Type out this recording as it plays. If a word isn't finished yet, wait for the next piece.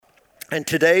And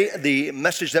today, the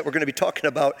message that we're going to be talking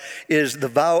about is the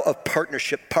vow of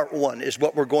partnership. Part 1 is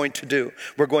what we're going to do.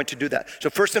 We're going to do that. So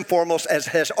first and foremost, as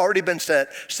has already been said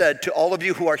to all of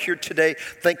you who are here today,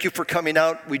 thank you for coming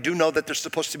out. We do know that there's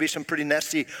supposed to be some pretty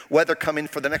nasty weather coming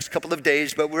for the next couple of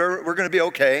days, but we're going to be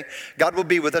okay. God will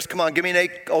be with us. Come on, give me an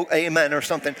amen or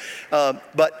something.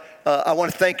 I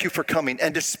want to thank you for coming,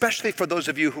 and especially for those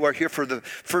of you who are here for the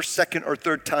first, second, or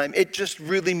third time. It just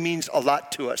really means a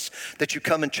lot to us that you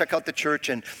come and check out the church,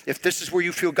 and if this is where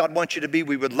you feel God wants you to be,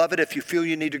 we would love it. If you feel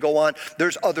you need to go on,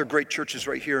 there's other great churches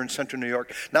right here in Central New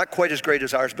York. Not quite as great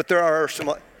as ours, but there are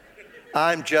some.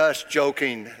 I'm just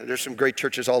joking. There's some great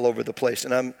churches all over the place,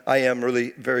 and I am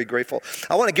really very grateful.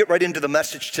 I want to get right into the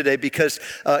message today because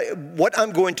what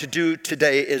I'm going to do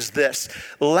today is this.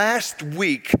 Last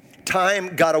week,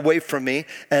 time got away from me,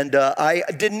 and I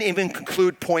didn't even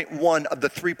conclude point 1 of the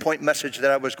 3-point message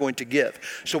that I was going to give.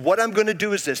 So what I'm going to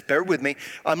do is this. Bear with me.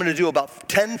 I'm going to do about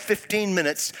 10, 15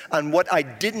 minutes on what I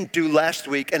didn't do last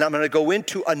week, and I'm going to go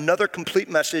into another complete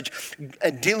message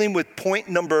and dealing with point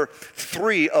number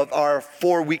 3 of our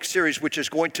 4-week series, which is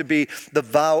going to be the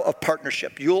vow of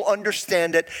partnership. You'll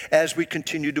understand it as we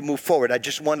continue to move forward. I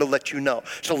just want to let you know.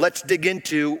 So let's dig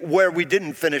into where we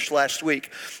didn't finish last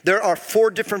week. There are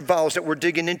 4 different vows that we're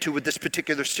digging into with this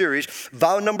particular series.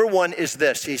 Vow number 1 is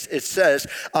this. It says,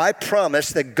 I promise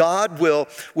that God will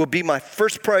be my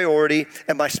first priority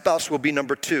and my spouse will be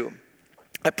number 2.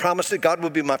 I promise that God will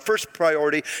be my first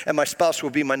priority and my spouse will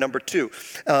be my number 2.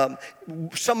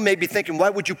 Some may be thinking, why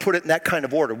would you put it in that kind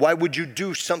of order? Why would you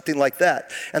do something like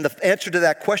that? And the answer to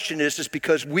that question is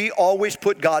because we always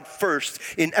put God first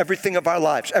in everything of our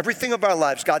lives. Everything of our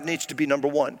lives, God needs to be number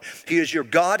 1. He is your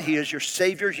God, He is your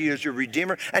Savior, He is your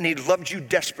Redeemer, and He loves you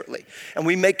desperately. And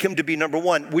we make Him to be number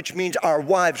 1, which means our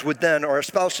wives would then, or our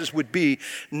spouses would be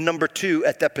number 2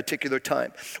 at that particular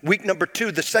time. Week number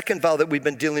 2, the second vow that we've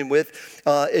been dealing with,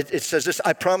 it says this,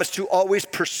 I promise to always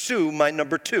pursue my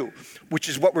number 2, which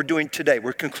is what we're doing today.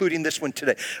 We're concluding this one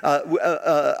today.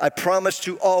 I promise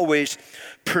to always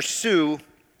pursue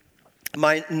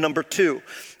my number 2.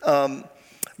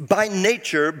 By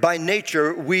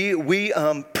nature, we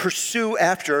pursue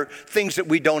after things that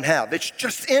we don't have. It's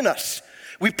just in us.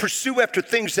 We pursue after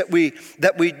things that we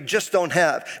just don't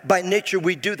have. By nature,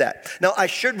 we do that. Now, I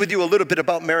shared with you a little bit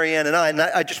about Marianne and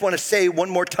I just want to say one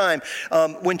more time,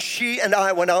 when she and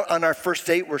I went out on our first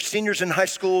date, we're seniors in high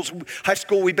school,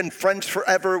 we've been friends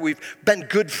forever, we've been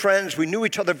good friends, we knew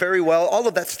each other very well, all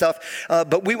of that stuff,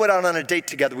 but we went out on a date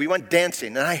together. We went dancing,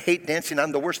 and I hate dancing.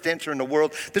 I'm the worst dancer in the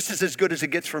world. This is as good as it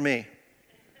gets for me.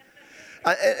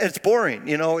 It's boring,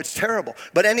 it's terrible.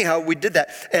 But anyhow, we did that.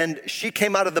 And she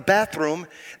came out of the bathroom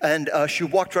and she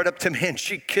walked right up to me and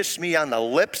she kissed me on the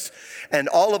lips. And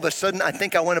all of a sudden, I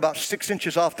think I went about 6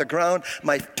 inches off the ground.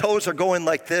 My toes are going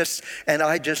like this. And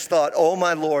I just thought, oh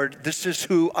my Lord, this is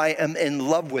who I am in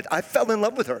love with. I fell in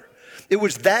love with her. It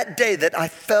was that day that I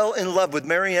fell in love with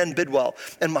Marianne Bidwell,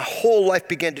 and my whole life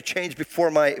began to change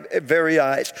before my very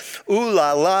eyes. Ooh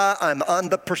la la, I'm on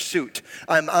the pursuit.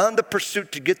 I'm on the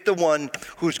pursuit to get the one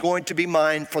who's going to be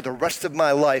mine for the rest of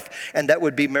my life, and that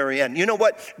would be Marianne. You know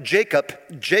what? Jacob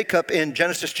in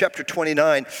Genesis chapter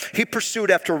 29, he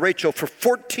pursued after Rachel for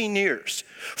 14 years.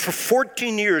 For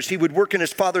 14 years, he would work in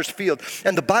his father's field.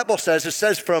 And the Bible says,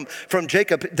 from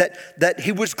Jacob that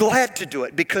he was glad to do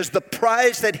it because the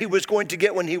prize that he was going to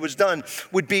get when he was done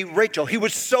would be Rachel. He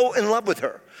was so in love with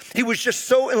her. He was just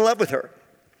so in love with her.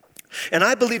 And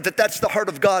I believe that that's the heart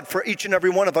of God for each and every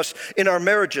one of us in our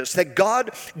marriages, that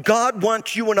God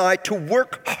wants you and I to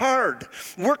work hard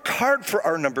for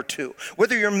our number 2.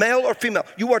 Whether you're male or female,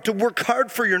 you are to work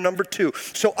hard for your number 2.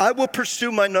 So I will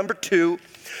pursue my number 2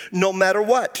 no matter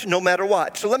what.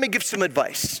 So let me give some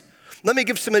advice. Let me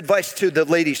give some advice to the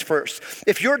ladies first.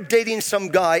 If you're dating some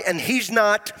guy and he's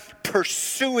not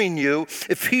pursuing you,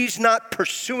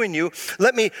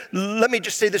 let me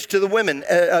just say this to the women,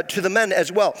 to the men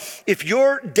as well. If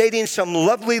you're dating some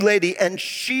lovely lady and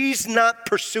she's not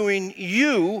pursuing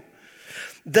you,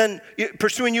 then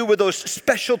pursuing you with those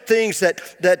special things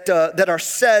that are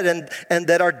said and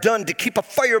that are done to keep a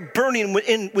fire burning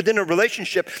within a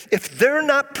relationship, if they're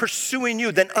not pursuing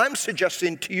you, then I'm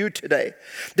suggesting to you today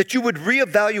that you would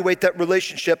reevaluate that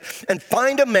relationship and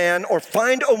find a man or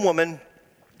find a woman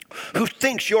who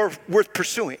thinks you're worth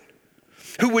pursuing,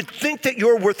 who would think that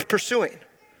you're worth pursuing.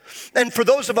 And for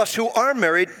those of us who are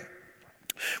married,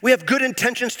 we have good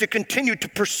intentions to continue to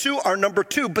pursue our number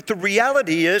 2, but the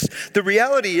reality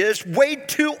is way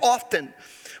too often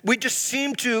we just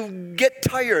seem to get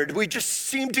tired. We just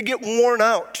seem to get worn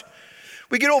out.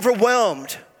 We get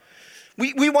overwhelmed.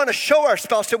 We want to show our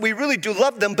spouse that we really do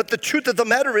love them, but the truth of the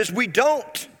matter is we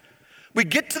don't. We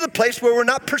get to the place where we're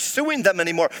not pursuing them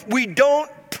anymore. We don't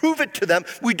prove it to them.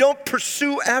 We don't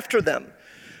pursue after them.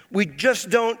 We just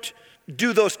don't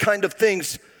do those kind of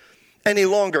things any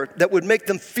longer that would make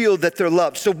them feel that they're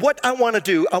loved. So what I want to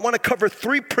do, I want to cover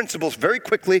 3 principles very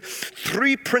quickly,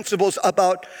 3 principles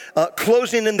about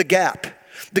closing in the gap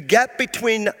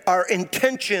between our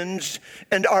intentions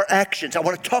and our actions. I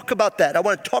want to talk about that. I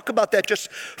want to talk about that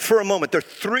just for a moment. There are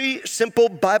 3 simple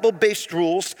Bible-based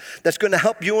rules that's going to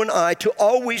help you and I to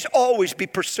always, always be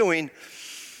pursuing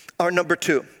our number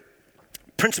 2.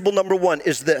 Principle number 1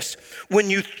 is this: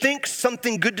 when you think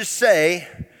something good to say,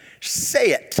 say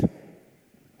it.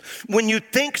 When you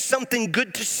think something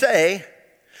good to say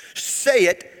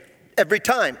it every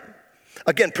time.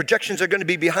 Again, projections are going to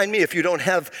be behind me if you don't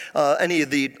have any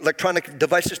of the electronic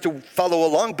devices to follow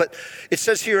along. But it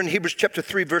says here in Hebrews chapter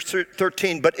 3, verse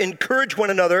 13, but encourage one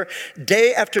another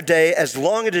day after day, as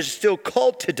long as it is still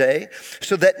called today,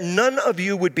 so that none of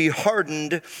you would be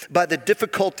hardened by the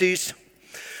difficulties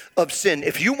of sin.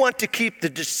 If you want to keep the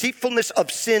deceitfulness of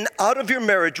sin out of your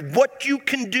marriage, what you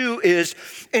can do is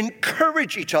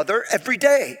encourage each other every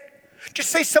day.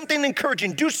 Just say something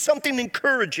encouraging. Do something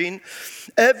encouraging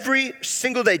every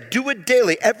single day. Do it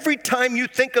daily. Every time you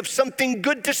think of something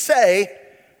good to say it.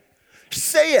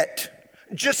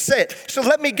 Just say it. So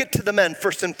let me get to the men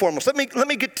first and foremost. Let me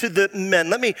get to the men.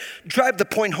 Let me drive the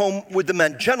point home with the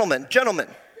men. Gentlemen.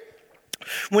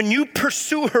 When you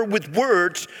pursue her with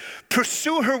words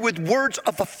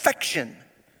of affection.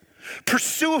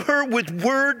 Pursue her with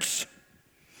words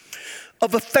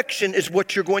of affection is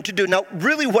what you're going to do. Now,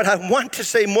 really what I want to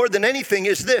say more than anything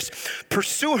is this: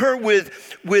 pursue her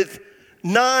with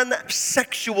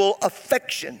non-sexual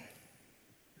affection.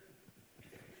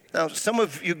 Now, some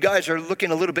of you guys are looking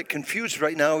a little bit confused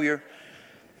right now. You're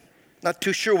not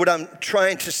too sure what I'm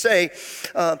trying to say.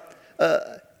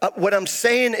 What I'm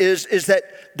saying is that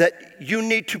you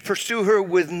need to pursue her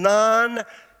with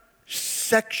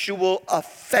non-sexual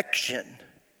affection.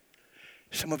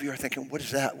 Some of you are thinking, what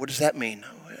is that? What does that mean?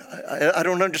 I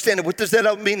don't understand it. What does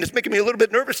that mean? It's making me a little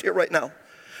bit nervous here right now.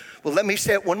 Well, let me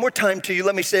say it one more time to you.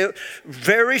 Let me say it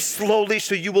very slowly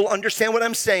so you will understand what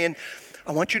I'm saying.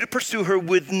 I want you to pursue her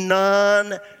with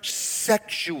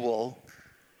non-sexual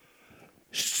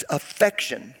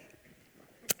affection.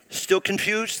 Still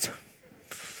confused?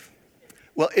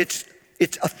 Well, it's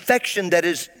affection that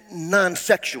is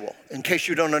non-sexual, in case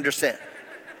you don't understand.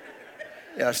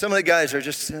 Yeah, some of the guys are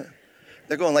just,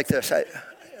 they're going like this. I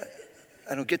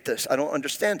don't get this. I don't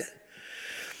understand it.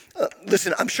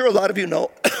 Listen, I'm sure a lot of you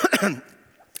know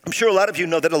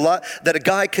that a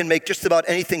guy can make just about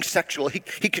anything sexual. He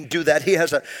can do that. He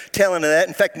has a talent in that.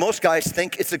 In fact, most guys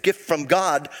think it's a gift from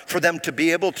God for them to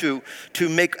be able to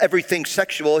make everything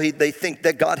sexual. They think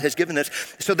that God has given this.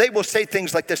 So they will say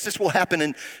things like this. This will happen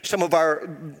in some of our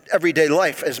everyday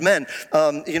life as men.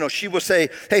 She will say,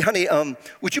 hey, honey,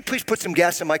 would you please put some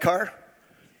gas in my car?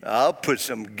 I'll put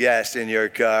some gas in your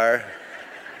car.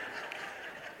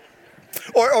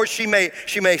 Or she may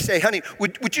say, honey,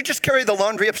 would you just carry the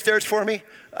laundry upstairs for me?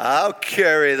 I'll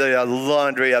carry the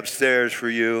laundry upstairs for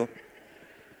you.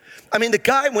 I mean, the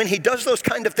guy, when he does those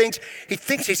kind of things, he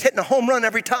thinks he's hitting a home run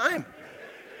every time.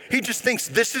 He just thinks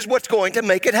this is what's going to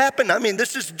make it happen. I mean,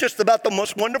 this is just about the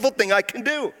most wonderful thing I can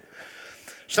do.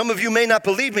 Some of you may not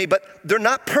believe me, but they're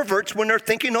not perverts when they're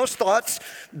thinking those thoughts.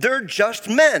 They're just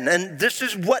men, and this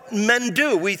is what men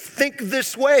do. We think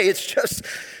this way. It's just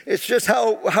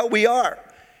how we are.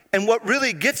 And what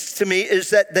really gets to me is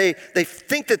that they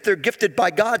think that they're gifted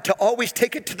by God to always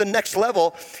take it to the next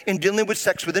level in dealing with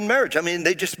sex within marriage. I mean,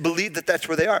 they just believe that that's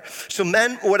where they are. So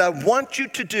men, what I want you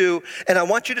to do, and I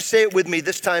want you to say it with me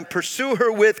this time, pursue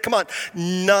her with, come on,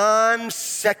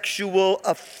 non-sexual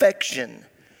affection.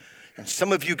 And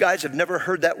some of you guys have never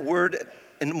heard that word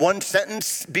in one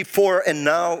sentence before, and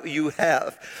now you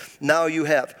have. Now you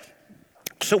have.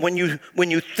 So when you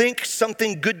think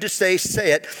something good to say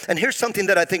it. And here's something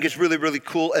that I think is really, really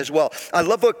cool as well. I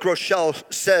love what Groeschel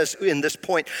says in this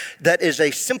point that is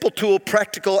a simple tool,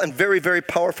 practical, and very, very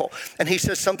powerful. And he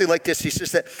says something like this. He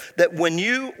says that when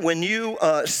you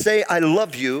say I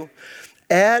love you,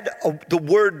 add the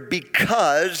word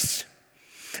because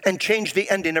and change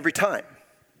the ending every time.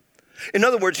 In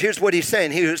other words, here's what he's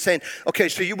saying. He was saying, okay,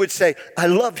 so you would say, I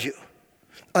love you.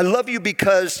 I love you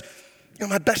because you're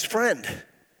my best friend.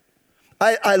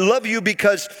 I love you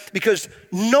because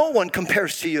no one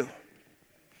compares to you.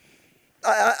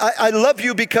 I love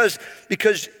you because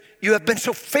you have been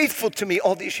so faithful to me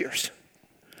all these years.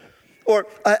 Or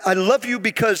I love you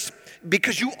because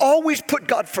you always put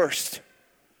God first.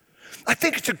 I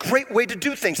think it's a great way to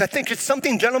do things. I think it's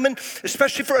something, gentlemen,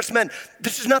 especially for us men,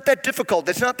 this is not that difficult.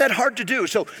 It's not that hard to do.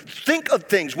 So think of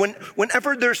things.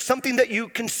 Whenever there's something that you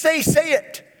can say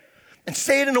it. And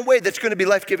say it in a way that's going to be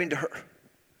life-giving to her.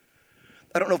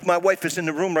 I don't know if my wife is in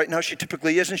the room right now. She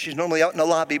typically isn't. She's normally out in the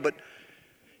lobby. But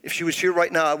if she was here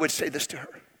right now, I would say this to her.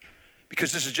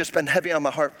 Because this has just been heavy on my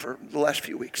heart for the last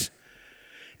few weeks.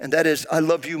 And that is, I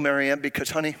love you, Marianne, because,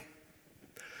 honey,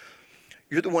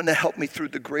 you're the one that helped me through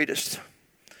the greatest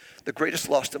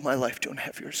loss of my life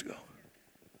 2.5 years ago.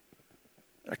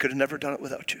 I could have never done it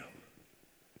without you.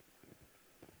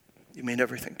 You mean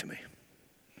everything to me.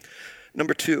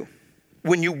 Number 2,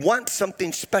 when you want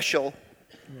something special,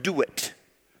 do it.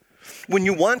 When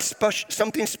you want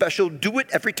something special, do it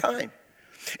every time.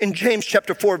 In James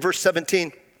chapter 4, verse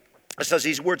 17, it says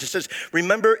these words. It says,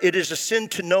 remember, it is a sin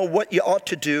to know what you ought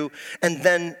to do and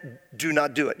then do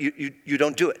not do it. You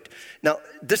don't do it. Now,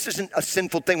 this isn't a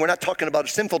sinful thing. We're not talking about a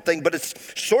sinful thing, but it's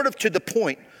sort of to the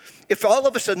point. If all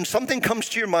of a sudden something comes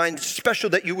to your mind special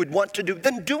that you would want to do,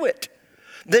 then do it.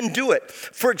 Then do it.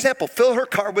 For example, fill her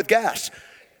car with gas.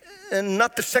 And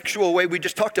not the sexual way we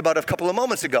just talked about a couple of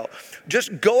moments ago.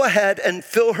 Just go ahead and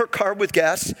fill her car with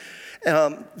gas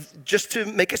just to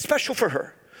make it special for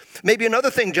her. Maybe another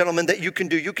thing, gentlemen, that you can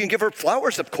do, you can give her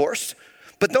flowers, of course,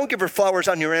 but don't give her flowers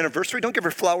on your anniversary. Don't give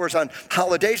her flowers on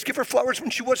holidays. Give her flowers when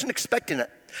she wasn't expecting it.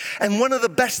 And one of the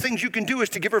best things you can do is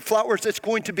to give her flowers that's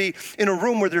going to be in a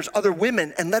room where there's other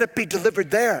women and let it be delivered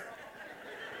there.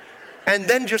 And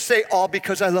then just say, all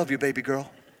because I love you, baby girl.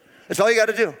 That's all you got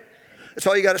to do. That's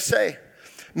all you got to say.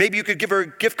 Maybe you could give her a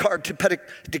gift card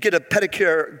to get a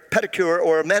pedicure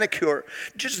or a manicure.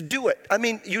 Just do it. I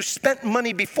mean, you spent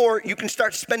money before, you can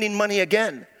start spending money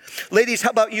again. Ladies, how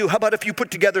about you? How about if you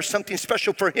put together something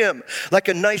special for him, like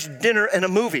a nice dinner and a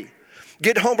movie?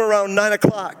 Get home around 9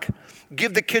 o'clock.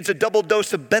 Give the kids a double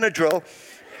dose of Benadryl.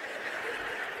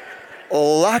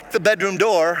 Lock the bedroom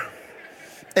door.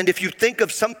 And if you think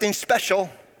of something special,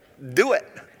 do it.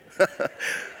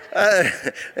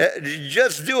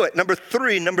 Just do it. Number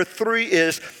three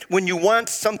is when you want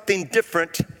something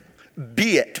different,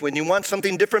 be it. When you want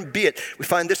something different, be it. We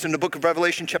find this in the book of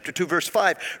Revelation chapter 2 verse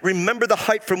 5. Remember the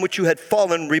height from which you had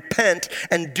fallen, repent,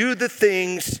 and do the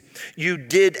things you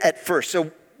did at first.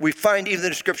 So we find even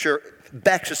the scripture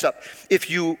backs us up. If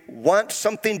you want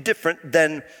something different,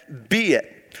 then be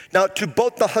it. Now, to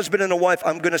both the husband and the wife,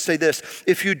 I'm going to say this.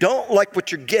 If you don't like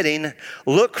what you're getting,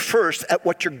 look first at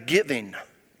what you're giving.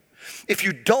 If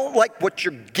you don't like what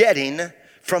you're getting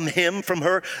from him, from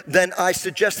her, then I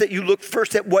suggest that you look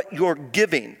first at what you're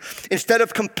giving. Instead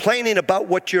of complaining about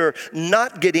what you're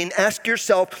not getting, ask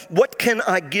yourself, what can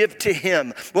I give to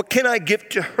him? What can I give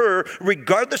to her,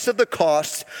 regardless of the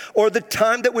cost or the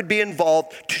time that would be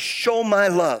involved to show my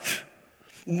love?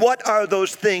 What are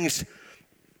those things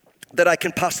that I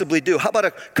can possibly do? How about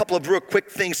a couple of real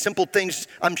quick things, simple things?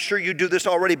 I'm sure you do this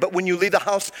already, but when you leave the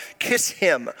house, kiss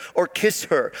him or kiss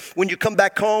her. When you come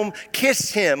back home,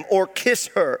 kiss him or kiss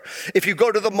her. If you go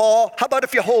to the mall, how about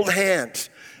if you hold hands?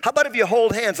 How about if you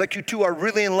hold hands like you two are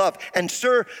really in love? And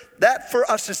sir, that for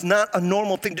us is not a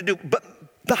normal thing to do, but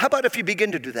how about if you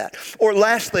begin to do that? Or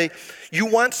lastly, you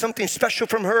want something special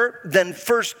from her, then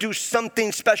first do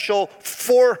something special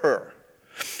for her.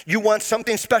 You want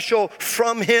something special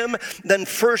from him, then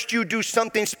first you do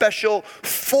something special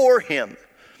for him.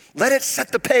 Let it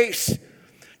set the pace.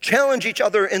 Challenge each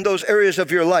other in those areas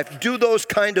of your life. Do those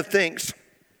kind of things.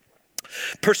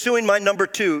 Pursuing my number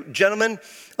 2. Gentlemen,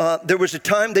 there was a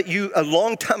time that a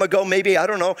long time ago, maybe, I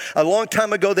don't know, a long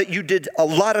time ago that you did a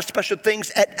lot of special things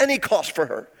at any cost for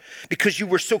her. Because you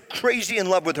were so crazy in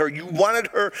love with her. You wanted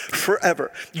her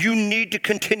forever. You need to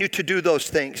continue to do those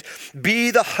things. Be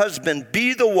the husband.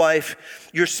 Be the wife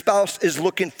your spouse is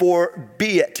looking for.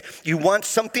 Be it. You want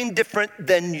something different,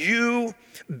 then you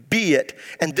be it.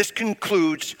 And this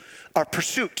concludes our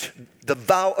pursuit, the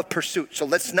vow of pursuit. So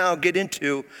let's now get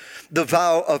into the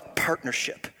vow of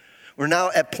partnership. We're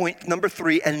now at point number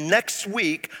 3, and next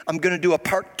week, I'm going to do a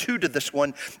part 2 to this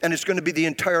one, and it's going to be the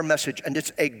entire message, and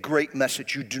it's a great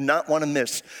message. You do not want to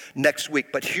miss next week.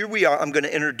 But here we are. I'm going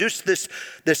to introduce this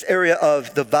area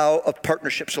of the vow of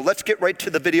partnership. So let's get right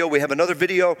to the video. We have another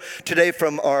video today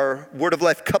from our Word of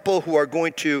Life couple who are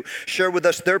going to share with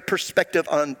us their perspective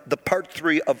on the part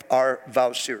 3 of our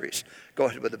vow series. Go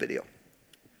ahead with the video.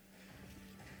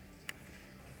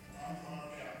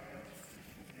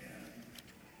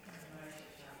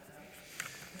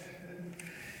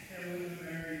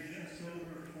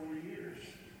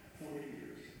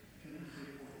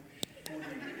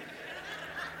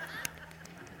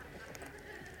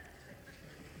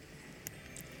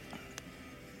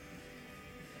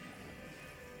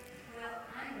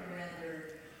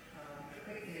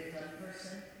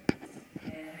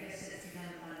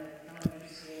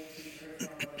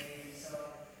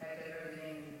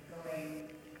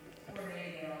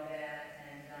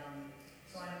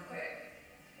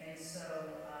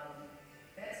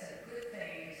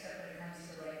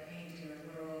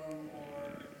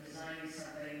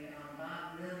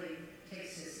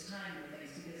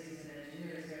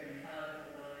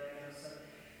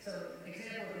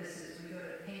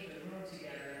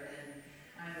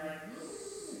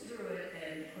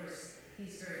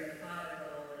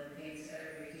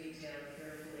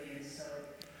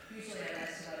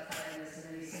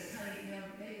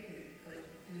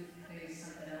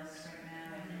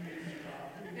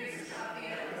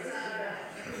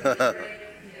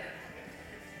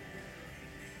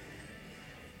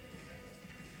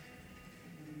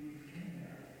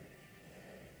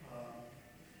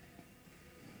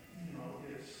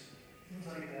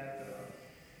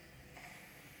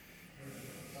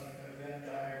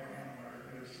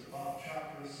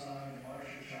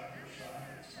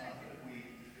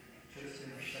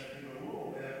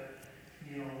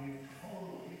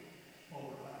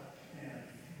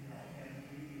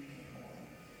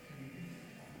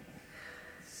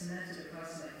 Cemented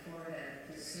across my forehead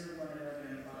to serve one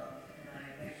another in love. And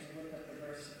I actually looked up the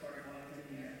verse before I walked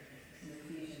in here. It's in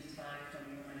Ephesians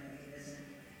 5:21, I think it is. And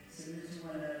submit to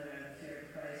one another in the fear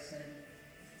of Christ. And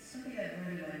something I've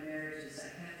learned in my marriage is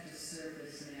I have to serve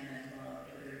this man in love,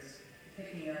 whether it's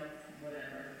picking up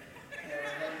whatever, or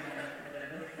helping out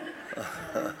whatever.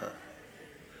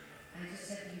 I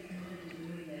just have to be committed to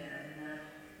doing that and not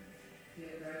be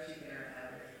a grudge bear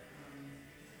about it.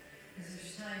 Because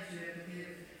there's times you have to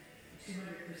give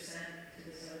 200% to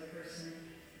this other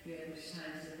person, yet there's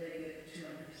times that they give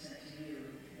 200% to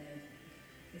you. And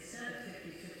it's not a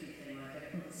 50-50 thing like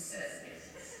everyone says.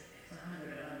 It's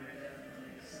 100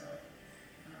 definitely. So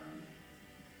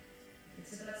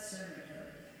it's about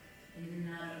servanthood. And you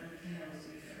can't always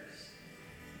be first.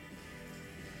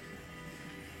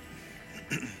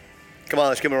 Come on,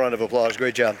 let's give him a round of applause.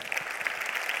 Great job.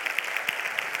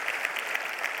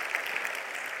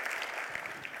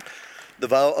 The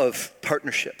vow of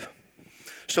partnership.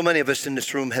 So many of us in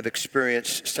this room have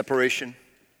experienced separation,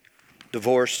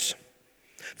 divorce.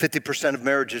 50% of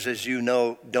marriages, as you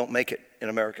know, don't make it in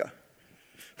America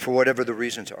for whatever the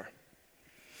reasons are.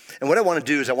 And what I want to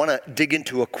do is I want to dig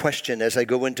into a question as I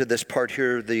go into this part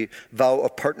here, the vow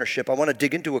of partnership. I want to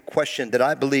dig into a question that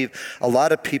I believe a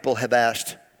lot of people have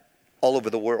asked all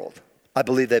over the world. I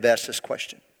believe they've asked this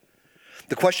question.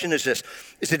 The question is this: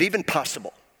 is it even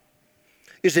possible?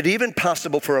 Is it even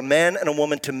possible for a man and a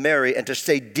woman to marry and to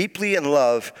stay deeply in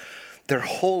love their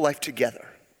whole life together?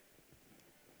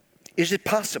 Is it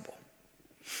possible?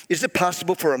 Is it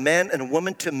possible for a man and a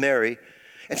woman to marry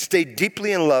and stay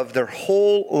deeply in love their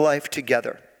whole life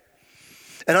together?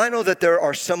 And I know that there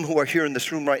are some who are here in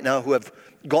this room right now who have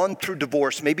gone through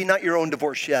divorce, maybe not your own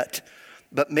divorce yet,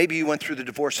 but maybe you went through the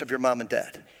divorce of your mom and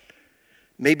dad.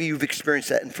 Maybe you've experienced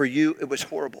that, and for you it was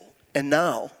horrible. And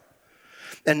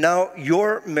now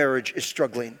your marriage is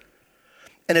struggling.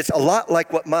 And it's a lot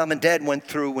like what mom and dad went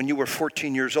through when you were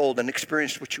 14 years old and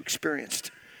experienced what you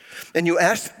experienced. And you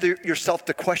ask yourself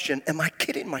the question, am I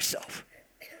kidding myself?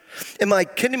 Am I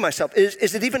kidding myself?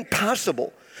 Is it even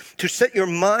possible to set your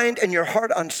mind and your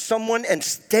heart on someone and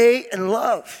stay in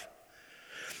love,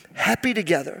 happy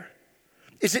together?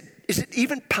 Is it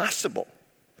even possible?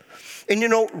 And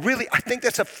really, I think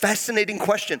that's a fascinating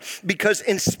question, because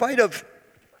in spite of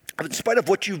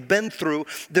what you've been through,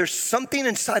 there's something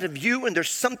inside of you and there's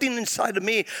something inside of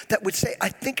me that would say, I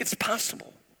think it's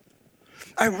possible.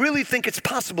 I really think it's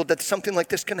possible that something like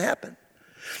this can happen.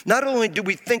 Not only do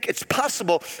we think it's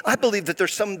possible, I believe that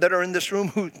there's some that are in this room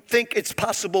who think it's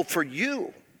possible for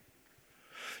you.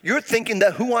 You're thinking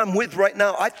that who I'm with right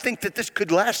now, I think that this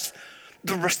could last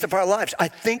the rest of our lives. I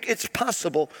think it's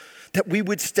possible that we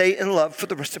would stay in love for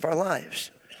the rest of our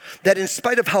lives. That in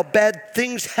spite of how bad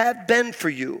things have been for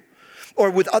you,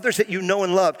 or with others that you know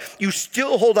and love, you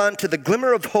still hold on to the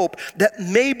glimmer of hope that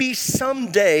maybe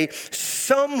someday,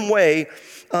 some way,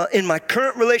 in my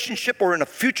current relationship or in a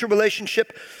future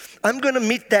relationship, I'm going to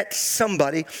meet that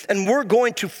somebody, and we're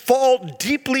going to fall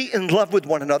deeply in love with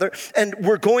one another, and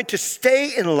we're going to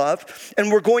stay in love,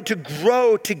 and we're going to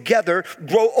grow together,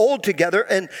 grow old together,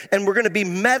 and we're going to be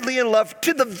madly in love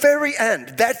to the very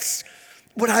end. That's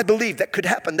what I believe that could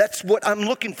happen. That's what I'm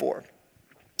looking for.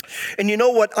 And you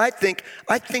know what I think?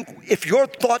 I think if your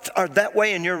thoughts are that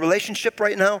way in your relationship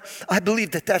right now, I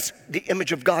believe that that's the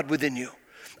image of God within you.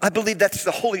 I believe that's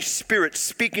the Holy Spirit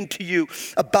speaking to you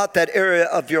about that area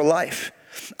of your life.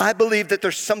 I believe that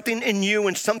there's something in you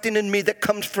and something in me that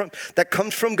comes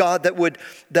from God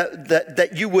that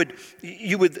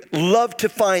you would love to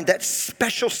find that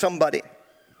special somebody,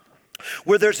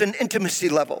 where there's an intimacy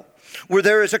level, where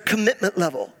there is a commitment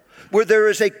level, where there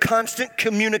is a constant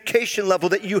communication level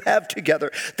that you have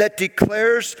together that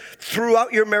declares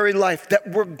throughout your married life that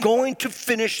we're going to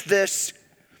finish this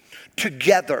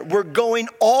together. We're going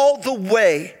all the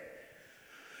way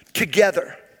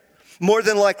together. More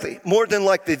than likely,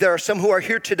 there are some who are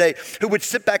here today who would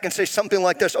sit back and say something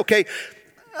like this: okay,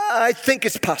 I think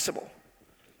it's possible,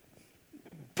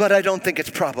 but I don't think it's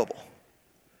probable.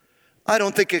 I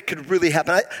don't think it could really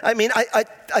happen. I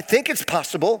think it's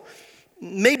possible,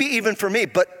 maybe even for me,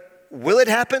 but will it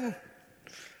happen?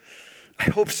 I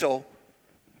hope so.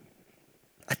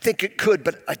 I think it could,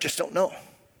 but I just don't know.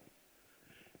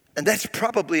 And that's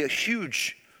probably a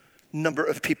huge number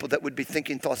of people that would be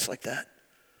thinking thoughts like that.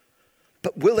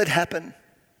 But will it happen?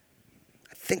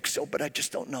 I think so, but I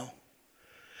just don't know.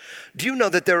 Do you know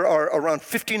that there are around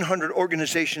 1,500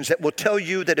 organizations that will tell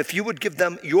you that if you would give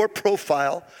them your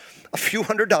profile, a few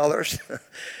 $100s,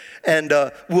 and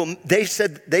they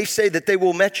say that they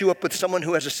will match you up with someone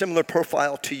who has a similar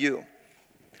profile to you.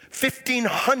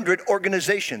 1,500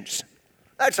 organizations.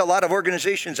 That's a lot of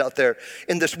organizations out there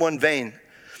in this one vein.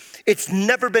 It's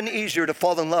never been easier to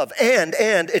fall in love, and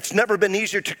it's never been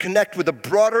easier to connect with a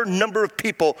broader number of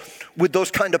people with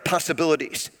those kind of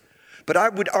possibilities. But I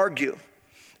would argue,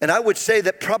 and I would say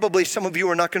that probably some of you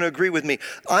are not going to agree with me.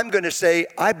 I'm going to say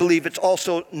I believe it's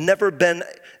never been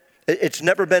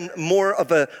more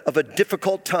of a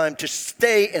difficult time to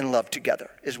stay in love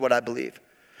together, is what I believe.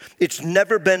 It's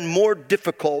never been more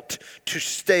difficult to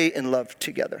stay in love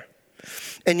together.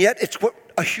 And yet it's what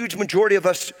a huge majority of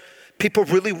us people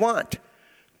really want.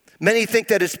 Many think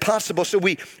that it's possible, so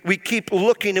we keep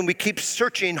looking and we keep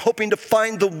searching, hoping to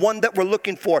find the one that we're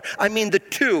looking for. I mean the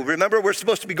two. Remember, we're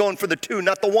supposed to be going for the two,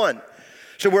 not the one.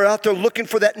 So we're out there looking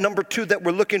for that number two that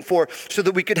we're looking for so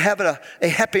that we could have a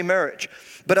happy marriage.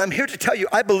 But I'm here to tell you,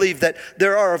 I believe that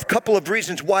there are a couple of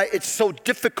reasons why it's so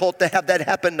difficult to have that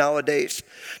happen nowadays,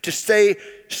 to stay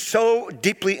so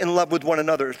deeply in love with one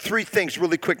another. 3 things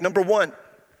really quick. Number 1,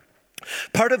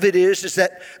 part of it is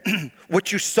that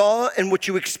what you saw and what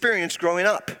you experienced growing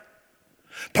up.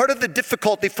 Part of the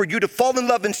difficulty for you to fall in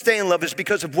love and stay in love is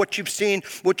because of what you've seen,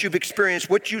 what you've experienced,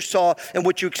 what you saw, and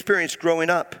what you experienced growing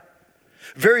up.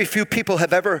 Very few people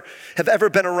have ever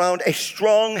been around a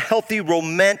strong, healthy,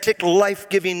 romantic,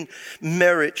 life-giving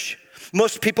marriage.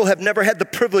 Most people have never had the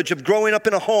privilege of growing up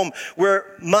in a home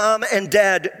where mom and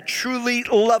dad truly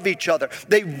love each other.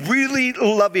 They really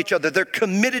love each other. They're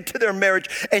committed to their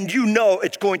marriage, and you know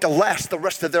it's going to last the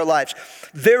rest of their lives.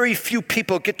 Very few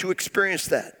people get to experience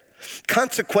that.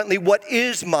 Consequently, what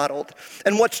is modeled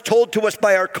and what's told to us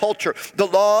by our culture, the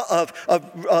law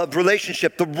of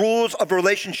relationship, the rules of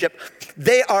relationship,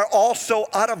 they are all so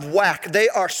out of whack. They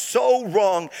are so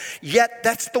wrong, yet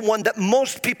that's the one that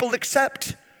most people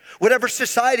accept. Whatever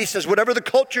society says, whatever the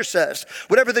culture says,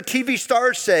 whatever the TV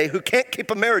stars say who can't keep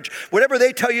a marriage, whatever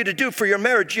they tell you to do for your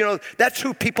marriage, that's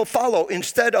who people follow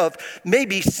instead of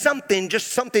maybe just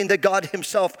something that God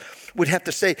himself would have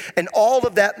to say. And all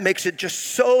of that makes it just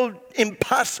so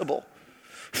impossible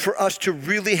for us to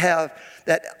really have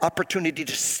that opportunity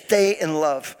to stay in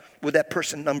love with that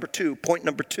person. Point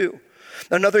number 2.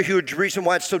 Another huge reason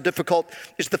why it's so difficult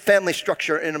is the family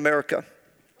structure in America.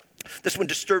 This one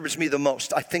disturbs me the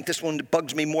most. I think this one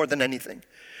bugs me more than anything.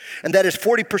 And that is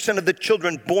 40% of the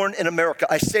children born in America.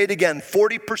 I say it again,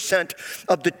 40%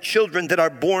 of the children that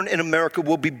are born in America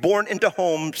will be born into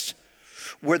homes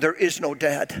where there is no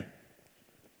dad.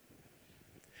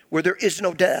 Where there is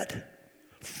no dad.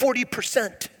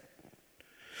 40%.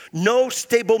 No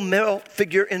stable male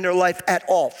figure in their life at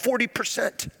all.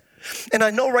 40%. And I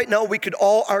know right now we could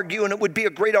all argue, and it would be a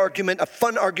great argument, a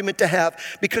fun argument to have,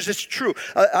 because it's true.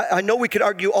 I know we could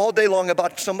argue all day long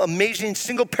about some amazing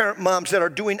single-parent moms that are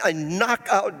doing a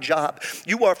knockout job.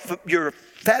 You're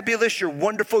fabulous, you're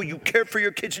wonderful, you care for your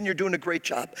kids, and you're doing a great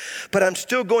job. But I'm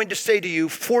still going to say to you,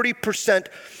 40%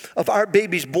 of our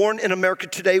babies born in America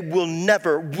today will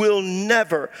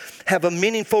never have a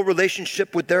meaningful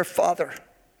relationship with their father.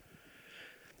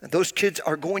 And those kids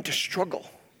are going to struggle.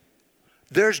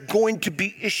 There's going to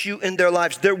be issue in their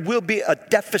lives. There will be a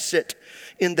deficit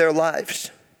in their lives.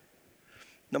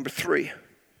 Number 3.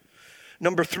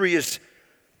 Number 3 is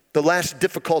the last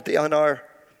difficulty on our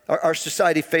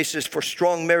society faces for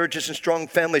strong marriages and strong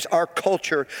families. Our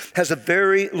culture has a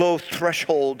very low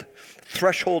threshold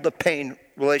of pain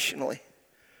relationally.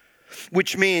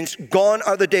 Which means gone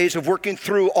are the days of working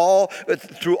through all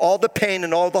the pain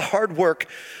and all the hard work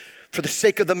for the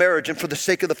sake of the marriage and for the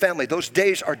sake of the family. Those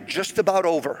days are just about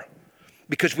over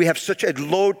because we have such a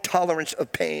low tolerance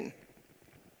of pain.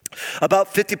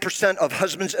 About 50% of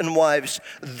husbands and wives,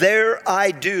 their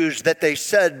I do's that they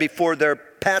said before their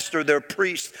pastor, their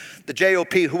priest, the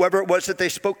JOP, whoever it was that they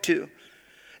spoke to,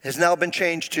 has now been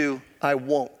changed to I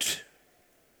won't.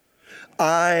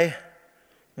 I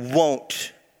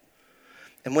won't.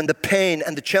 And when the pain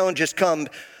and the challenges come,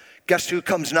 guess who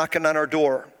comes knocking on our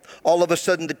door? All of a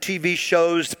sudden, the TV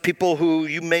shows, people who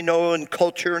you may know in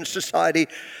culture and society,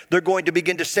 they're going to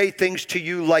begin to say things to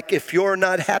you like, if you're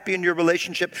not happy in your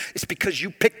relationship, it's because you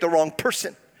picked the wrong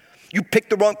person. You picked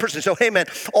the wrong person. So, hey man,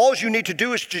 all you need to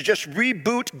do is to just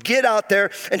reboot, get out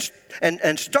there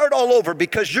and start all over,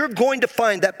 because you're going to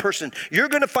find that person. You're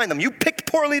going to find them. You picked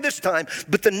poorly this time,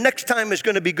 but the next time is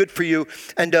going to be good for you.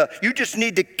 And you just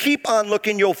need to keep on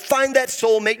looking. You'll find that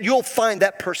soulmate. You'll find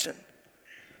that person.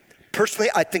 Personally,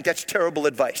 I think that's terrible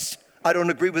advice. I don't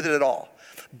agree with it at all.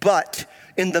 But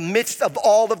in the midst of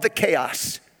all of the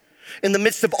chaos, in the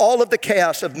midst of all of the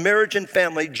chaos of marriage and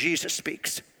family, Jesus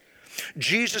speaks.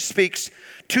 Jesus speaks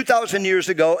 2,000 years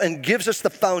ago and gives us the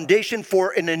foundation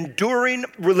for an enduring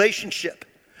relationship.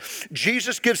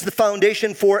 Jesus gives the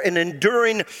foundation for an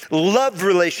enduring love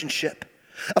relationship,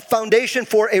 a foundation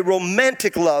for a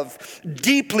romantic love,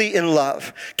 deeply in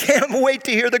love. Can't wait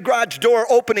to hear the garage door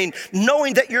opening,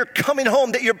 knowing that you're coming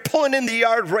home, that you're pulling in the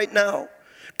yard right now,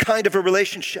 kind of a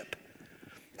relationship.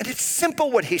 And it's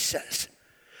simple what he says.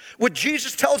 What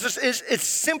Jesus tells us is it's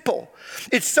simple.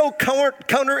 It's so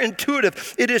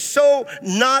counterintuitive. It is so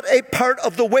not a part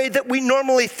of the way that we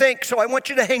normally think. So I want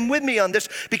you to hang with me on this,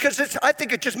 because I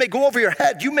think it just may go over your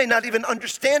head. You may not even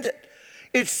understand it.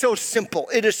 It's so simple.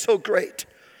 It is so great.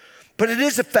 But it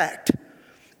is a fact.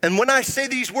 And when I say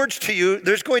these words to you,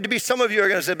 there's going to be some of you are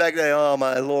going to sit back and say, oh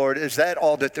my Lord, is that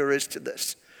all that there is to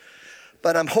this?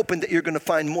 But I'm hoping that you're going to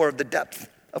find more of the depth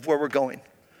of where we're going.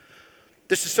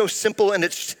 This is so simple, and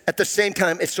it's at the same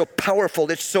time, it's so powerful,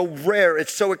 it's so rare,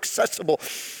 it's so accessible,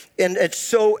 and it's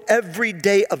so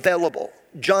everyday available.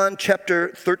 John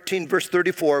chapter 13, verse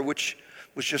 34, which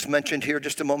was just mentioned here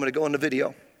just a moment ago in the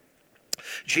video.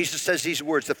 Jesus says these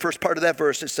words. The first part of that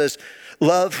verse, it says,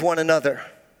 love one another.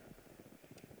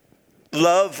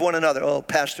 Love one another. Oh,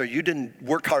 pastor, you didn't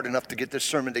work hard enough to get this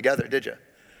sermon together, did you?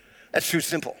 That's too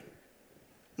simple.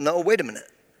 No, wait a minute.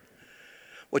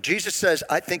 What Jesus says,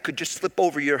 I think, could just slip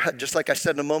over your head, just like I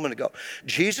said a moment ago.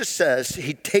 Jesus says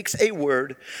he takes a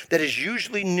word that is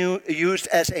usually used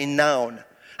as a noun.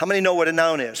 How many know what a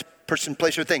noun is? Person,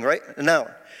 place, or thing, right? A noun.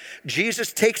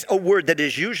 Jesus takes a word that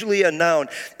is usually a noun,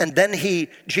 and then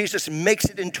Jesus makes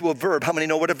it into a verb. How many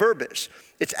know what a verb is?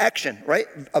 It's action, right?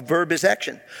 A verb is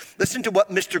action. Listen to what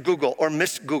Mr. Google or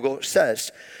Miss Google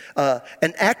says.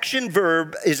 An action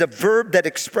verb is a verb that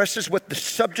expresses what the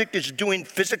subject is doing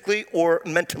physically or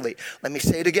mentally. Let me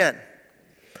say it again.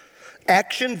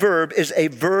 Action verb is a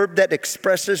verb that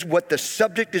expresses what the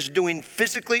subject is doing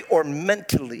physically or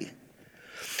mentally.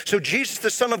 So Jesus,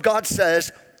 the Son of God,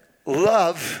 says,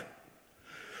 love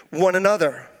one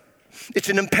another. It's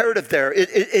an imperative there.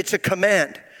 It's a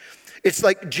command. It's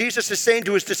like Jesus is saying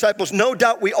to his disciples, no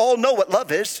doubt we all know what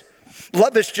love is.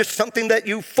 Love is just something that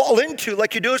you fall into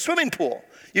like you do a swimming pool.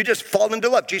 You just fall into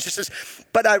love. Jesus says,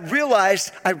 but I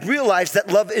realize that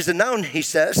love is a noun, he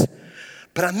says,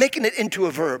 but I'm making it into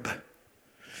a verb.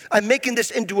 I'm making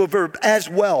this into a verb as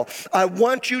well. I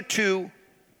want you to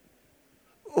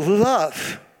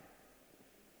love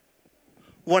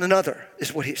one another,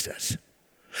 is what he says.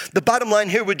 The bottom line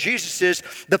here with Jesus is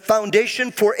the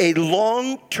foundation for a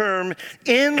long-term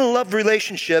in-love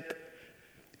relationship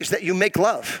is that you make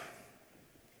love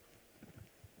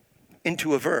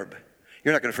into a verb.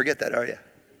 You're not going to forget that, are you?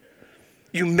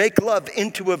 You make love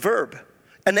into a verb,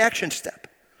 an action step.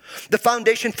 The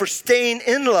foundation for staying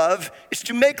in love is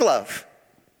to make love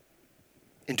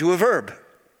into a verb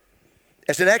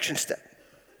as an action step.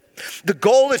 The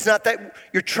goal is not that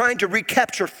you're trying to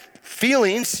recapture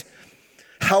feelings.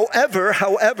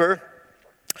 However,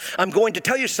 I'm going to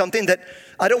tell you something that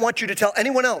I don't want you to tell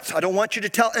anyone else. I don't want you to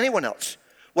tell anyone else.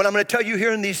 What I'm going to tell you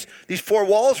here in these four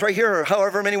walls right here, or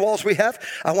however many walls we have,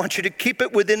 I want you to keep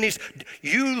it within these.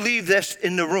 You leave this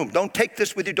in the room. Don't take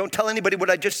this with you. Don't tell anybody what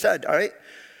I just said, all right?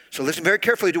 So listen very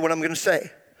carefully to what I'm going to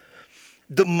say.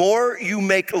 The more you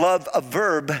make love a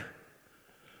verb,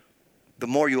 the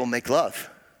more you will make love.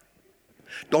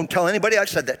 Don't tell anybody I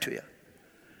said that to you.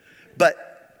 But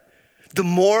the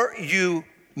more you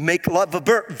make love a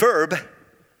verb,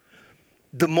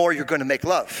 the more you're going to make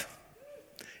love.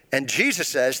 And Jesus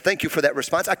says, thank you for that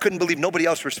response. I couldn't believe nobody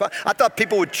else responded. I thought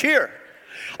people would cheer.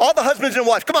 All the husbands and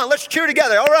wives, come on, let's cheer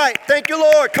together. All right, thank you,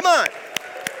 Lord. Come on.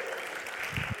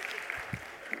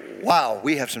 Wow,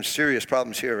 we have some serious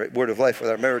problems here at Word of Life with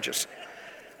our marriages.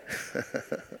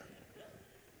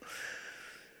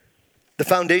 The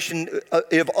foundation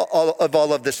of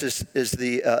all of this is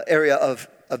the area of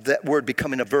that word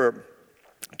becoming a verb.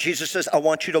 Jesus says, I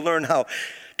want you to learn how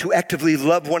to actively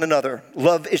love one another.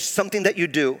 Love is something that you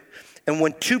do. And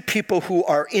when two people who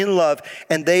are in love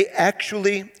let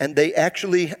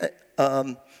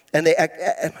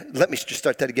me just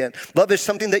start that again. Love is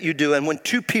something that you do. And when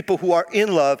two people who are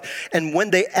in love, and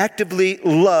when they actively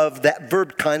love, that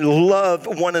verb kind, love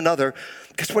one another,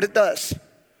 guess what it does?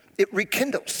 It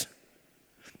rekindles.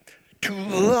 To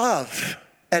love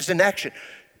as an action,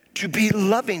 to be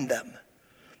loving them.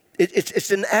 It's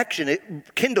an action.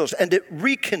 It kindles and it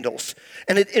rekindles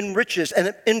and it enriches and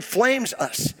it inflames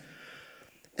us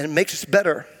and it makes us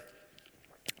better.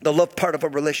 The love part of a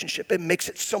relationship, it makes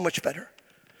it so much better.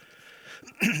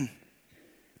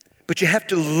 But you have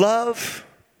to love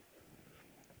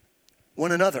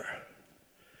one another.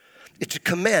 It's a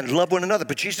command, love one another.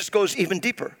 But Jesus goes even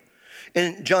deeper.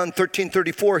 In John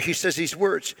 13:34, he says these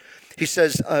words. He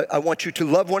says, I want you to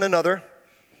love one another,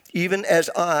 even as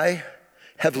I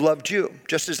have loved you.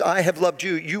 Just as I have loved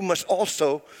you, you must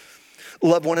also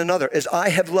love one another. As I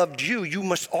have loved you, you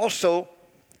must also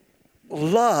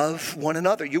love one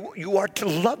another. You are to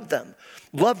love them.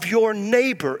 Love your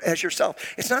neighbor as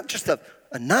yourself. It's not just a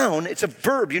noun, it's a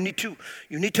verb. You need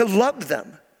to love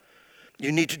them.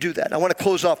 You need to do that. I want to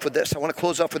close off with this. I want to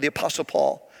close off with the Apostle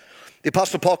Paul. The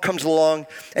Apostle Paul comes along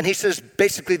and he says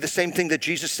basically the same thing that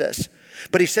Jesus says,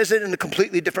 but he says it in a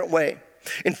completely different way.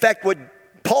 In fact, what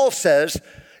Paul says,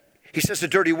 he says a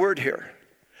dirty word here.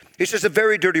 He says a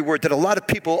very dirty word that a lot of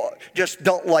people just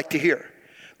don't like to hear,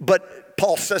 but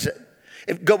Paul says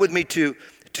it. Go with me to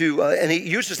and he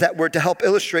uses that word to help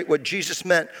illustrate what Jesus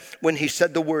meant when he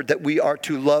said the word that we are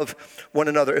to love one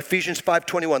another. Ephesians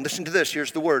 5:21. Listen to this.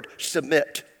 Here's the word: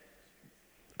 submit.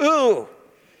 Ooh.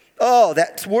 Oh,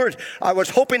 that word. I was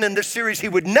hoping in this series he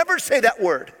would never say that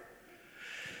word.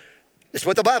 It's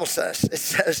what the Bible says. It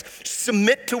says,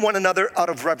 submit to one another out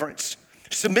of reverence.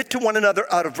 Submit to one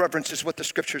another out of reverence is what the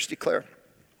scriptures declare.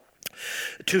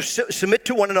 To submit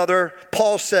to one another,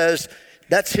 Paul says,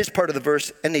 that's his part of the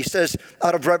verse, and he says,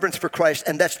 out of reverence for Christ,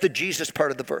 and that's the Jesus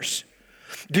part of the verse.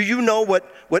 Do you know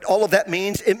what all of that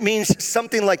means? It means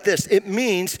something like this. It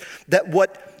means that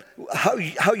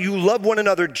how you love one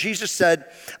another, Jesus said,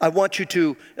 I want you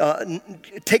to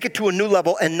take it to a new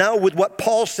level. And now with what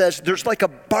Paul says, there's like a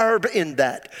barb in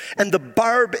that. And the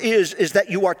barb is that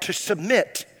you are to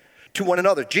submit to one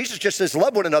another. Jesus just says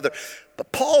love one another.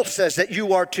 But Paul says that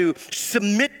you are to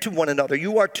submit to one another.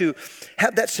 You are to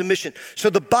have that submission. So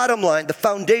the bottom line, the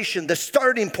foundation, the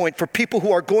starting point for people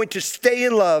who are going to stay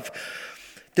in love,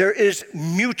 there is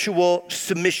mutual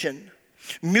submission.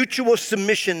 Mutual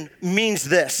submission means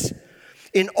this: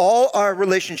 in all our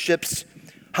relationships,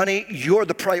 honey, you're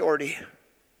the priority.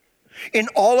 In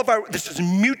all of this is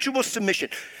mutual submission.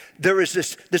 There is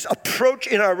this approach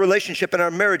in our relationship, in our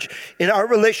marriage, in our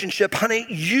relationship, honey,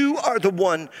 you are the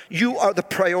one, you are the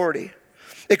priority.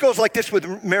 It goes like this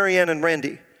with Marianne and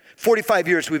Randy. 45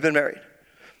 years we've been married.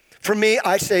 For me,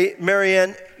 I say,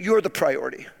 Marianne, you're the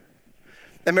priority.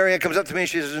 And Marianne comes up to me and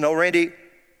she says, no, Randy,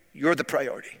 you're the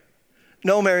priority.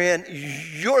 No, Marianne,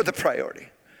 you're the priority.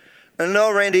 And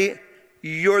no, Randy,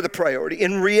 you're the priority.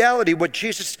 In reality, what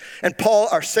Jesus and Paul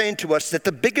are saying to us, that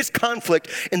the biggest conflict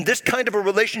in this kind of a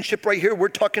relationship right here, we're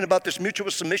talking about this mutual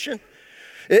submission.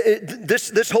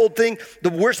 This whole thing,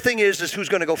 the worst thing is who's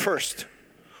going to go first?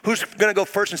 Who's going to go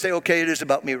first and say, okay, it is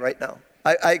about me right now.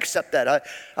 I accept that.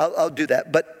 I'll do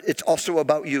that. But it's also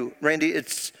about you. Randy,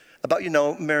 it's about you.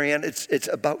 No, Marianne, it's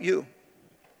about you.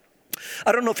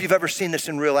 I don't know if you've ever seen this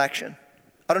in real action.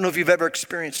 I don't know if you've ever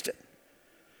experienced it,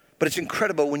 but it's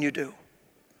incredible when you do.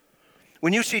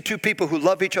 When you see two people who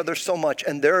love each other so much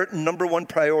and their number one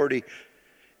priority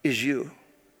is you,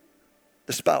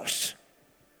 the spouse,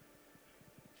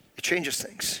 it changes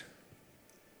things.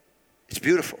 It's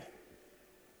beautiful.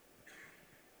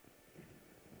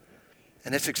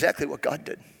 And that's exactly what God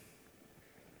did.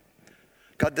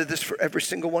 God did this for every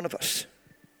single one of us.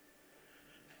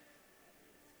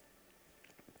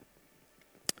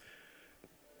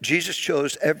 Jesus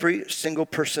chose every single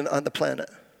person on the planet,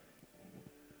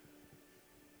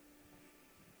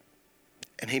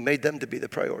 and he made them to be the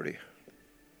priority,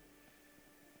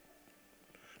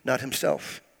 not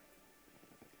himself.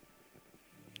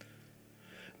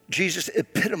 Jesus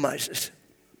epitomizes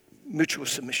mutual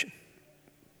submission.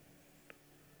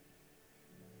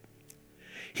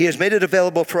 He has made it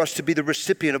available for us to be the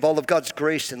recipient of all of God's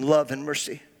grace and love and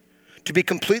mercy, to be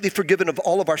completely forgiven of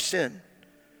all of our sin,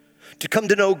 to come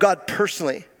to know God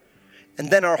personally, and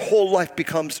then our whole life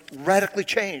becomes radically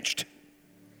changed.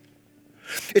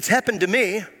 It's happened to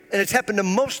me, and it's happened to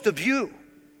most of you.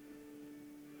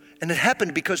 And it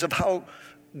happened because of how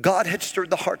God had stirred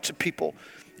the hearts of people,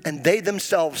 and they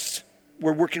themselves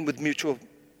were working with mutual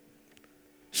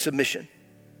submission.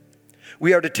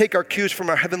 We are to take our cues from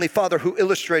our Heavenly Father, who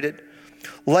illustrated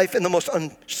life in the most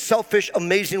unselfish,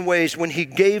 amazing ways when he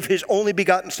gave his only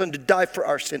begotten Son to die for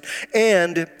our sin.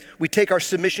 And we take our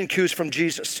submission cues from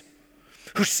Jesus,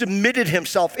 who submitted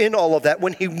himself in all of that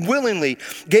when he willingly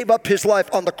gave up his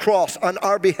life on the cross on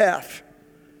our behalf.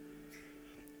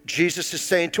 Jesus is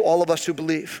saying to all of us who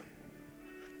believe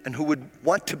and who would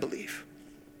want to believe,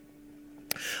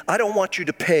 I don't want you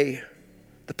to pay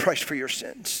the price for your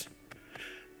sins.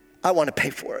 I want to pay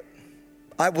for it.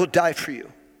 I will die for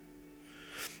you.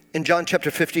 In John chapter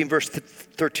 15, verse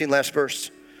 13, last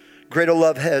verse, greater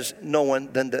love has no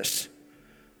one than this,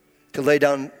 to lay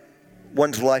down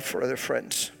one's life for other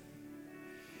friends.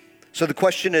 So the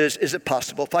question is it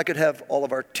possible? If I could have all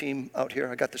of our team out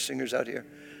here, I got the singers out here,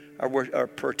 our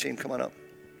prayer team, come on up.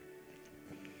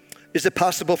 Is it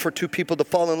possible for two people to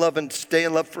fall in love and stay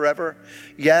in love forever?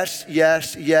 Yes,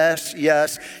 yes, yes,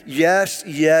 yes, yes,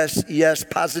 yes, yes,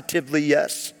 positively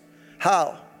yes.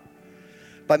 How?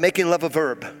 By making love a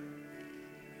verb.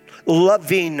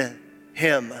 Loving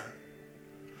him.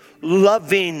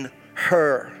 Loving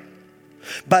her.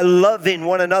 By loving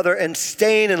one another and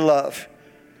staying in love.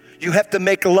 You have to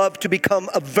make love to become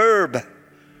a verb.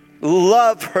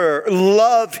 Love her,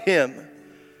 love him.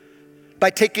 By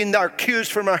taking our cues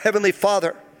from our Heavenly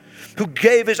Father, who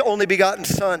gave his only begotten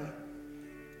Son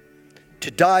to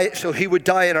die so he would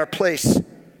die in our place.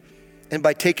 And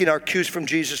by taking our cues from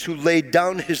Jesus, who laid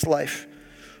down his life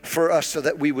for us so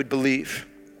that we would believe.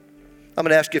 I'm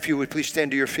going to ask you if you would please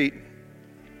stand to your feet.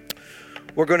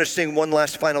 We're going to sing one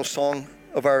last final song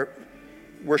of our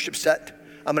worship set.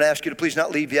 I'm going to ask you to please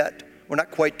not leave yet. We're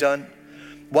not quite done.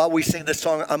 While we sing this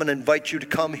song, I'm going to invite you to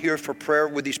come here for prayer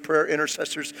with these prayer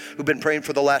intercessors who've been praying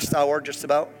for the last hour, just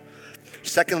about.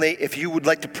 Secondly, if you would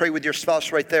like to pray with your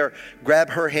spouse right there, grab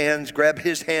her hands, grab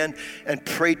his hand, and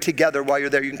pray together while you're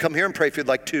there. You can come here and pray if you'd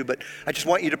like to, but I just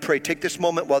want you to pray. Take this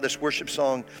moment while this worship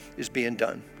song is being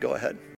done. Go ahead.